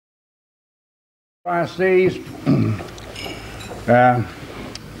OICs,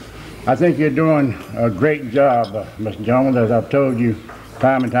 I think you're doing a great job, Mr. Jones. As I've told you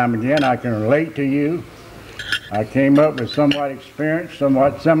time and time again, I can relate to you. I came up with somewhat experience,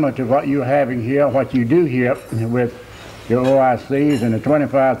 somewhat similar to what you're having here, what you do here with your OICs and the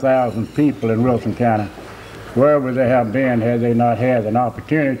 25,000 people in Wilson County. Where would they have been had they not had an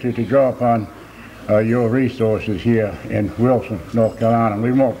opportunity to draw upon your resources here in Wilson, North Carolina? And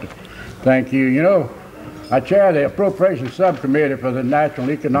we want to thank you. You know, I chair the Appropriations Subcommittee for the Natural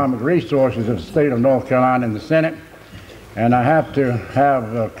and Economic Resources of the state of North Carolina in the Senate, and I have to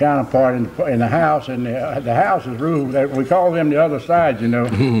have a counterpart in the House, and the House is ruled, we call them the other side, you know,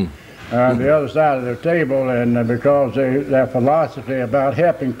 the other side of the table, and because their philosophy about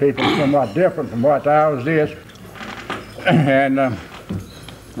helping people is somewhat different from what ours is, and I've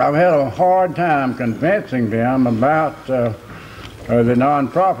had a hard time convincing them about the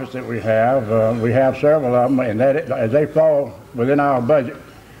nonprofits that we have. We have several of them, and they fall within our budget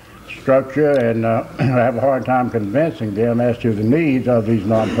structure, and I have a hard time convincing them as to the needs of these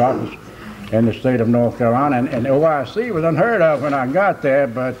nonprofits in the state of North Carolina. And OIC was unheard of when I got there,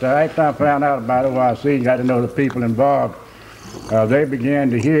 but after I found out about OIC and got to know the people involved, they began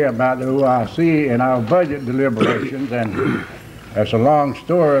to hear about the OIC in our budget deliberations, and that's a long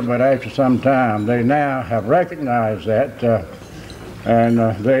story, but after some time they now have recognized that, and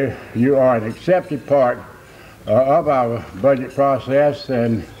you are an accepted part of our budget process,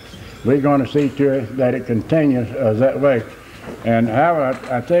 and we're going to see to it that it continues that way. And however,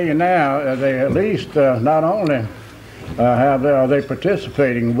 I tell you now, they at least not only are they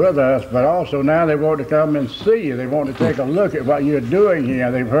participating with us, but also now they want to come and see you. They want to take a look at what you're doing here.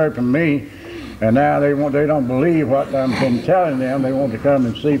 They've heard from me, and now they don't believe what I've been telling them. They want to come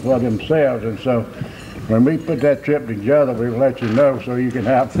and see for themselves. And so when we put that trip together, we'll let you know so you can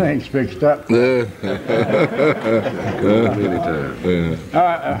have things fixed up. Many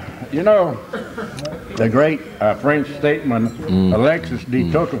times. You know, the great French statesman Alexis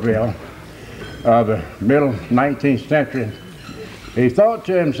de Tocqueville of the middle 19th century, he thought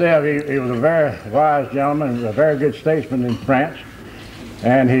to himself, he was a very wise gentleman, a very good statesman in France,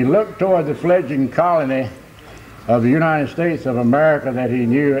 and he looked toward the fledgling colony of the United States of America that he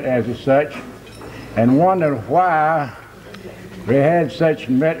knew as such, and wondered why they had such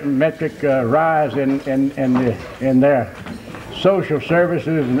metric rise in their social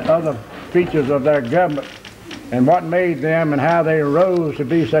services and other features of their government, and what made them and how they rose to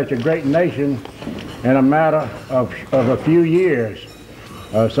be such a great nation in a matter of a few years,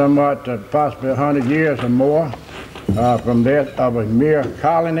 somewhat possibly 100 years or more from that of a mere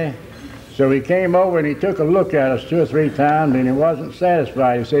colony. So he came over and he took a look at us 2 or 3 times, and he wasn't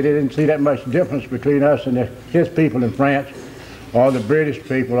satisfied. He said he didn't see that much difference between us and his people in France, or the British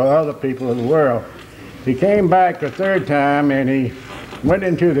people, or other people of the world. He came back a 3rd time, and he went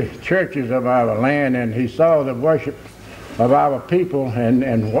into the churches of our land, and he saw the worship of our people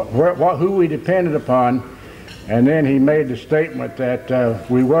and who we depended upon. And then he made the statement that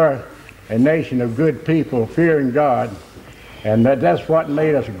we were a nation of good people, fearing God, and that's what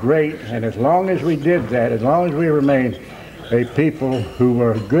made us great. And as long as we did that, as long as we remained a people who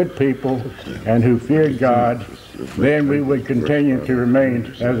were good people and who feared God, then we would continue to remain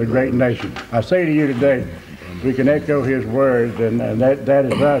as a great nation. I say to you today, we can echo his words, and that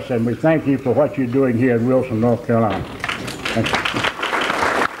is us, and we thank you for what you're doing here in Wilson, North Carolina. Thank you.